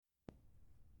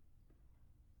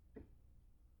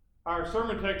Our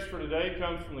sermon text for today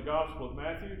comes from the Gospel of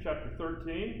Matthew, chapter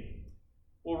 13.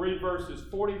 We'll read verses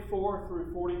 44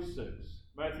 through 46.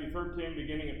 Matthew 13,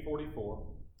 beginning at 44.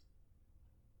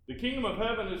 The kingdom of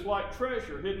heaven is like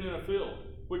treasure hidden in a field,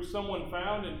 which someone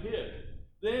found and hid.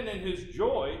 Then in his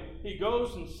joy, he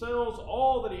goes and sells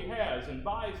all that he has and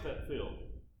buys that field.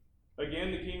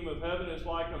 Again, the kingdom of heaven is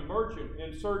like a merchant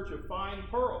in search of fine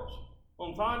pearls.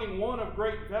 On finding one of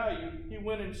great value, he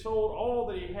went and sold all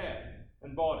that he had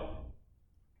and bought it.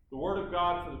 The word of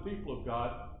God for the people of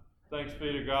God. Thanks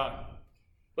be to God.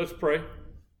 Let's pray.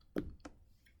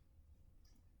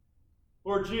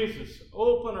 Lord Jesus,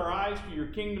 open our eyes to your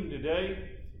kingdom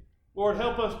today. Lord,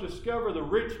 help us discover the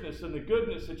richness and the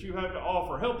goodness that you have to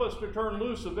offer. Help us to turn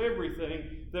loose of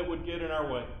everything that would get in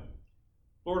our way.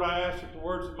 Lord, I ask that the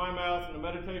words of my mouth and the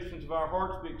meditations of our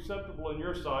hearts be acceptable in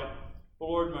your sight. O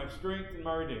Lord, my strength and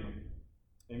my redeemer.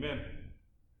 Amen.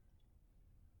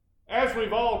 As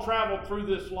we've all traveled through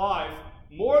this life,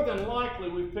 more than likely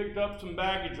we've picked up some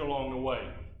baggage along the way.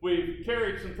 We've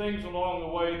carried some things along the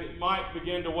way that might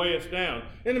begin to weigh us down.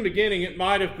 In the beginning, it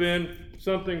might have been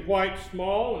something quite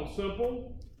small and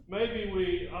simple. Maybe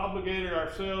we obligated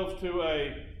ourselves to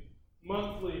a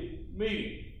monthly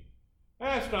meeting.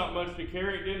 That's not much to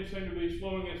carry. It didn't seem to be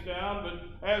slowing us down,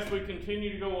 but as we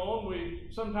continue to go on, we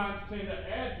sometimes tend to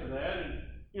add to that,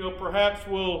 and perhaps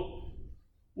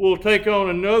we'll take on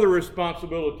another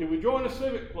responsibility. We join a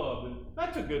civic club, and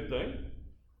that's a good thing.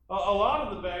 A lot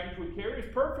of the baggage we carry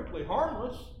is perfectly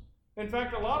harmless. In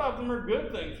fact, a lot of them are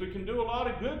good things. We can do a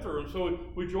lot of good through them. So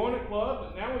we join a club,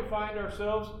 and now we find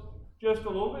ourselves just a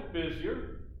little bit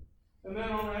busier. And then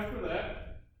on after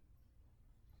that,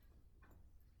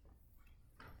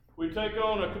 we take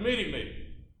on a committee meeting,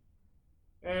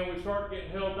 and we start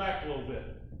getting held back a little bit.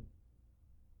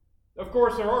 Of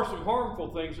course, there are some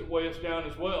harmful things that weigh us down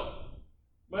as well.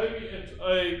 Maybe it's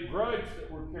a grudge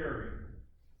that we're carrying.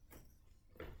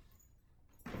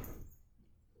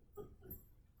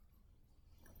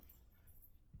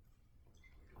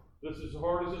 This is as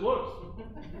hard as it looks.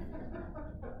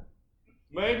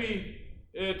 Maybe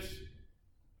it's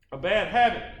a bad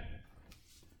habit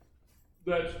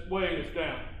that's weighing us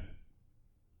down.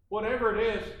 Whatever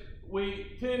it is,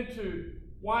 we tend to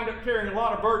wind up carrying a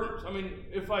lot of burdens. I mean,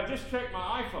 if I just check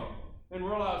my iPhone and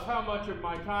realize how much of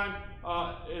my time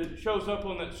it shows up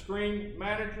on that screen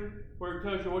manager where it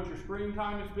tells you what your screen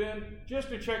time has been, just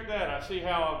to check that, I see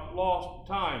how I've lost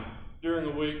time during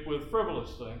the week with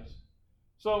frivolous things.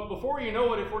 So before you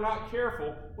know it, if we're not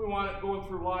careful, we wind up going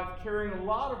through life carrying a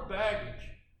lot of baggage.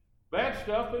 Bad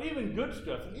stuff, but even good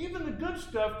stuff. And even the good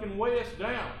stuff can weigh us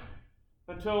down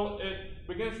until it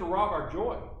begins to rob our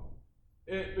joy.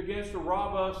 It begins to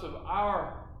rob us of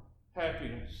our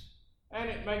happiness. And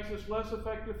it makes us less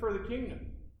effective for the kingdom.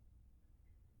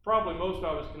 Probably most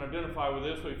of us can identify with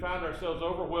this. We found ourselves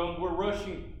overwhelmed. We're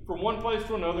rushing from one place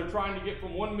to another, trying to get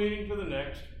from one meeting to the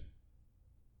next.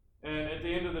 And at the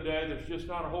end of the day, there's just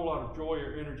not a whole lot of joy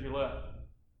or energy left.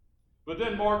 But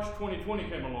then March 2020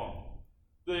 came along.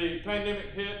 The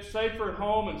pandemic hit, safer at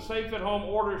home and safe at home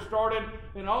orders started,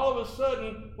 and all of a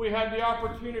sudden we had the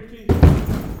opportunity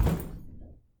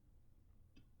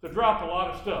to drop a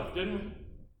lot of stuff, didn't we?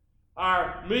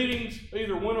 Our meetings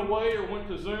either went away or went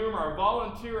to Zoom. Our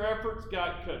volunteer efforts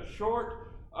got cut short.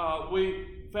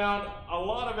 We found a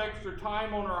lot of extra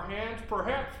time on our hands.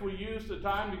 Perhaps we used the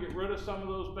time to get rid of some of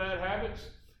those bad habits,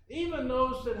 even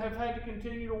those that have had to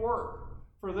continue to work.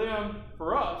 For them,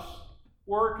 for us,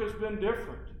 work has been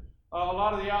different. A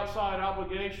lot of the outside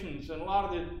obligations and a lot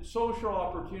of the social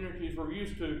opportunities we're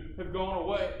used to have gone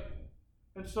away.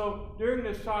 And so during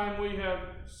this time, we have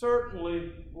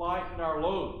certainly lightened our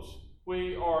loads.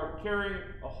 We are carrying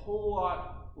a whole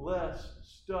lot less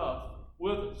stuff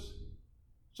with us.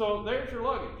 So there's your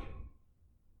luggage.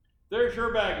 There's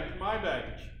your baggage, my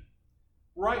baggage.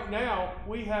 Right now,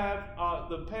 we have,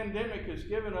 the pandemic has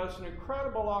given us an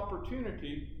incredible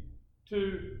opportunity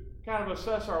to kind of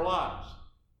assess our lives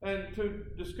and to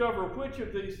discover which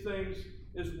of these things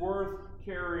is worth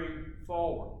carrying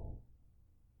forward.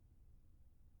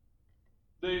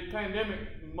 The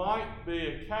pandemic might be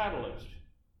a catalyst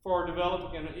for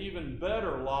developing an even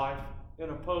better life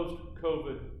in a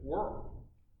post-COVID world.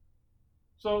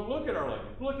 So look at our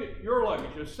luggage. Look at your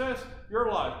luggage. Assess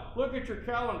your life. Look at your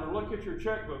calendar. Look at your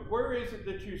checkbook. Where is it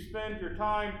that you spend your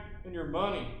time and your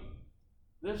money?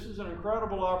 This is an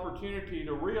incredible opportunity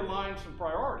to realign some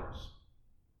priorities.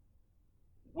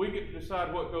 We get to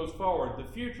decide what goes forward.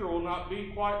 The future will not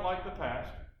be quite like the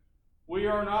past. We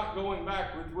are not going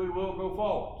backwards. We will go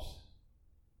forwards.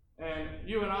 And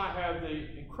you and I have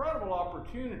the incredible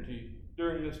opportunity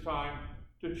during this time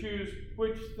to choose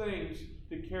which things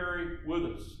to carry with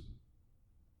us.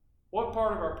 What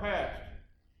part of our past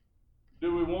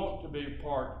do we want to be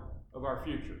part of our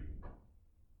future?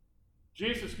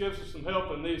 Jesus gives us some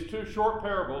help in these two short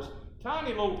parables, tiny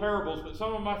little parables, but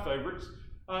some of my favorites.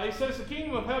 He says the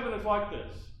kingdom of heaven is like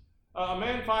this. A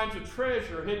man finds a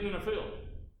treasure hidden in a field.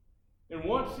 And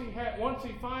once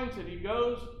he finds it, he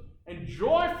goes and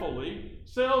joyfully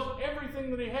sells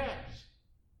everything that he has.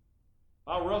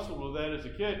 I wrestled with that as a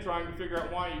kid, trying to figure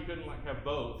out why you couldn't have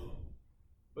both.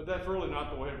 But that's really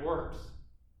not the way it works.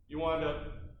 You wind up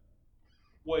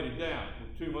weighted down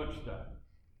with too much stuff.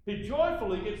 He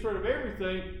joyfully gets rid of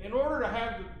everything in order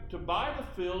to buy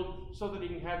the field so that he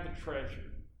can have the treasure.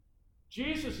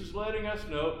 Jesus is letting us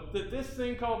know that this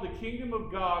thing called the kingdom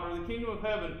of God or the kingdom of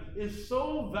heaven is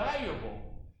so valuable.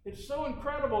 It's so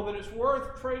incredible that it's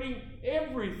worth trading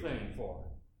everything for.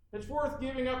 It's worth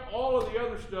giving up all of the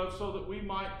other stuff so that we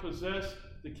might possess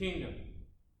the kingdom.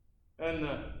 And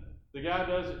the guy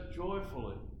does it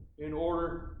joyfully in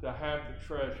order to have the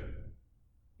treasure.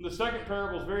 The second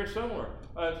parable is very similar.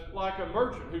 It's like a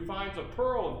merchant who finds a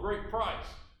pearl of great price.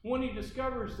 When he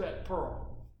discovers that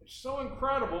pearl, it's so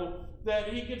incredible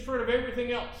that he gets rid of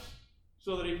everything else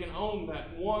so that he can own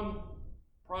that one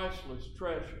priceless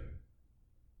treasure.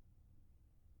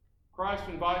 Christ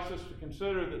invites us to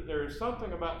consider that there is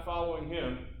something about following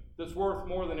him that's worth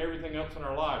more than everything else in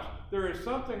our lives. There is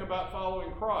something about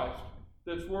following Christ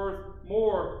that's worth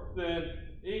more than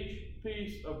each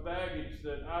piece of baggage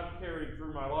that I've carried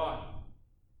through my life.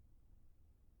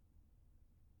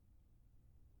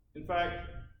 In fact,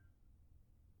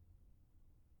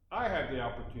 I have the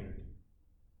opportunity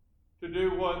to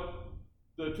do what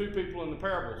the two people in the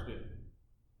parables did,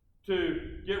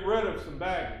 to get rid of some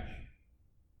baggage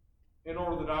in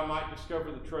order that I might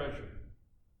discover the treasure.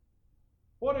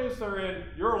 What is there in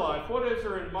your life, what is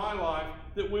there in my life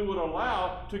that we would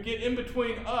allow to get in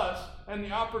between us and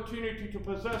the opportunity to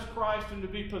possess Christ and to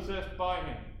be possessed by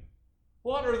him?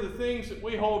 What are the things that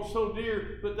we hold so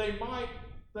dear that they might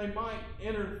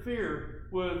interfere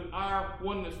with our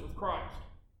oneness with Christ?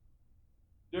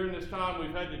 During this time,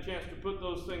 we've had the chance to put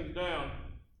those things down.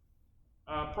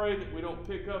 I pray that we don't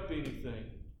pick up anything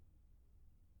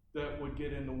that would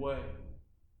get in the way.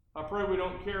 I pray we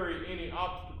don't carry any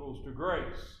obstacles to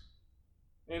grace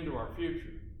into our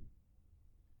future.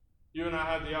 You and I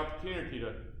have the opportunity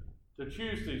to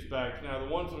choose these bags now,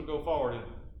 the ones that will go forward. And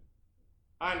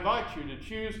I invite you to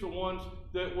choose the ones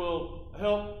that will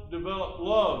help develop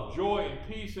love, joy, and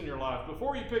peace in your life.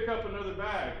 Before you pick up another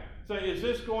bag, say, is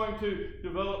this going to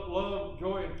develop love,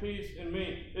 joy, and peace in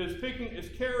me? Is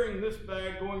carrying this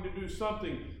bag going to do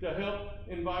something to help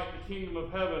invite the kingdom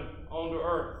of heaven onto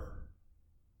earth?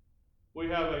 You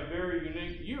have a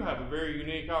very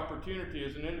unique opportunity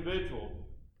as an individual,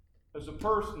 as a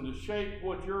person, to shape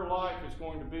what your life is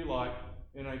going to be like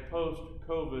in a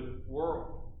post-COVID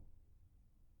world.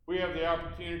 We have the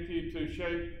opportunity to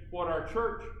shape what our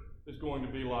church is going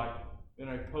to be like in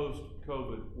a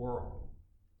post-COVID world.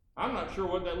 I'm not sure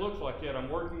what that looks like yet. I'm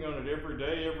working on it every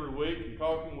day, every week, and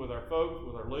talking with our folks,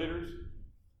 with our leaders.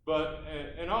 But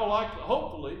in all likelihood,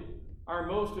 hopefully, our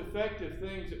most effective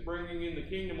things at bringing in the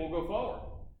kingdom will go forward,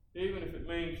 even if it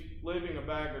means leaving a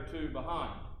bag or two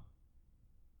behind.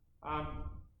 I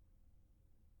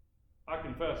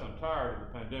confess I'm tired of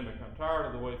the pandemic. I'm tired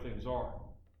of the way things are.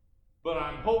 But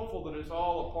I'm hopeful that it's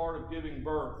all a part of giving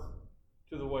birth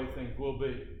to the way things will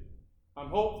be. I'm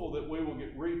hopeful that we will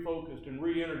get refocused and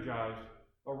re-energized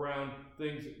around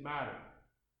things that matter,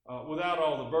 without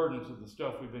all the burdens of the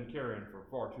stuff we've been carrying for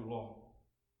far too long.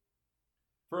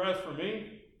 For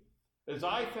me, as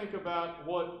I think about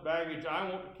what baggage I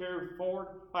want to carry forward,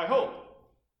 I hope,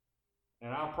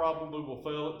 and I probably will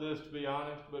fail at this, to be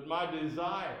honest, but my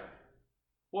desire,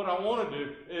 what I want to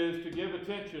do is to give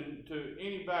attention to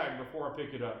any bag before I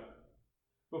pick it up.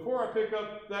 Before I pick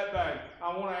up that bag,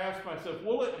 I want to ask myself,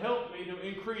 will it help me to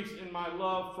increase in my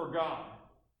love for God?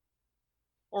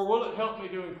 Or will it help me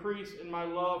to increase in my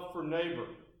love for neighbor?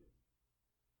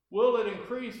 Will it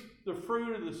increase the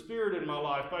fruit of the Spirit in my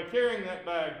life? By carrying that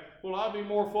bag, will I be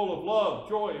more full of love,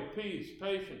 joy, peace,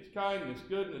 patience, kindness,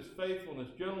 goodness, faithfulness,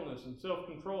 gentleness, and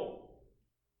self-control?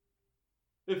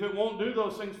 If it won't do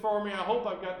those things for me, I hope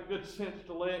I've got the good sense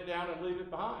to lay it down and leave it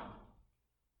behind.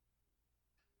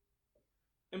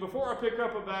 And before I pick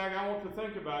up a bag, I want to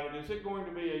think about it. Is it going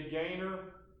to be a gainer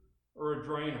or a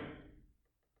drainer?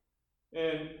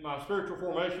 In my spiritual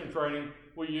formation training,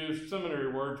 we used seminary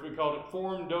words. We called it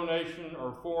form donation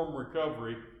or form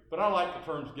recovery. But I like the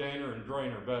terms gainer and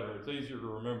drainer better. It's easier to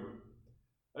remember.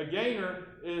 A gainer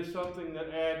is something that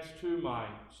adds to my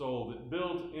soul, that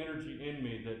builds energy in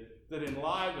me, that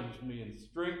enlivens me and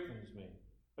strengthens me.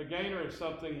 A gainer is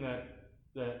something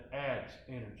that adds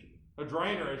energy. A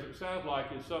drainer, as it sounds like,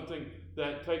 is something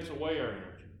that takes away our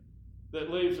energy,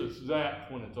 that leaves us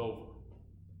zapped when it's over.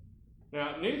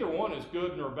 Now, neither one is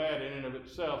good nor bad in and of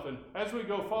itself, and as we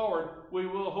go forward, we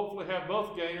will hopefully have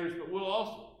both gainers, but we'll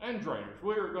also, and drainers.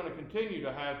 We are going to continue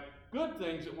to have good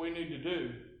things that we need to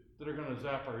do that are going to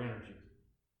zap our energy.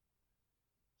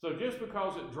 So just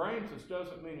because it drains us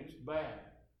doesn't mean it's bad.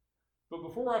 But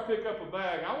before I pick up a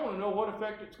bag, I want to know what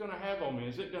effect it's going to have on me.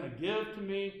 Is it going to give to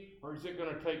me, or is it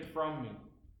going to take from me?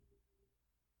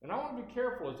 And I want to be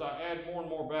careful as I add more and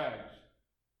more bags,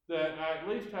 that I at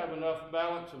least have enough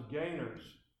balance of gainers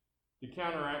to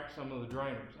counteract some of the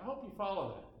drainers. I hope you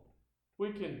follow that.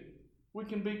 We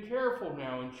can be careful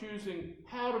now in choosing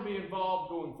how to be involved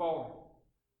going forward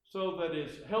so that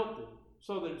it's healthy,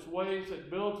 so that it's ways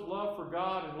that builds love for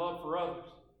God and love for others,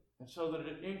 and so that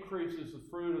it increases the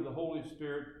fruit of the Holy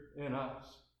Spirit in us.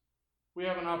 We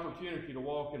have an opportunity to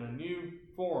walk in a new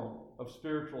form of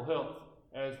spiritual health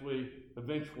as we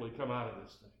eventually come out of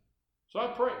this thing. So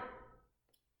I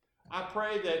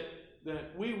pray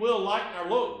that we will lighten our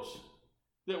loads,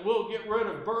 that we'll get rid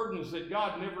of burdens that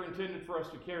God never intended for us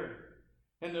to carry,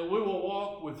 and that we will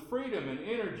walk with freedom and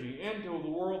energy into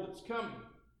the world that's coming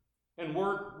and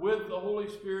work with the Holy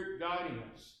Spirit guiding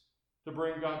us to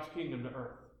bring God's kingdom to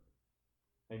earth.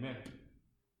 Amen.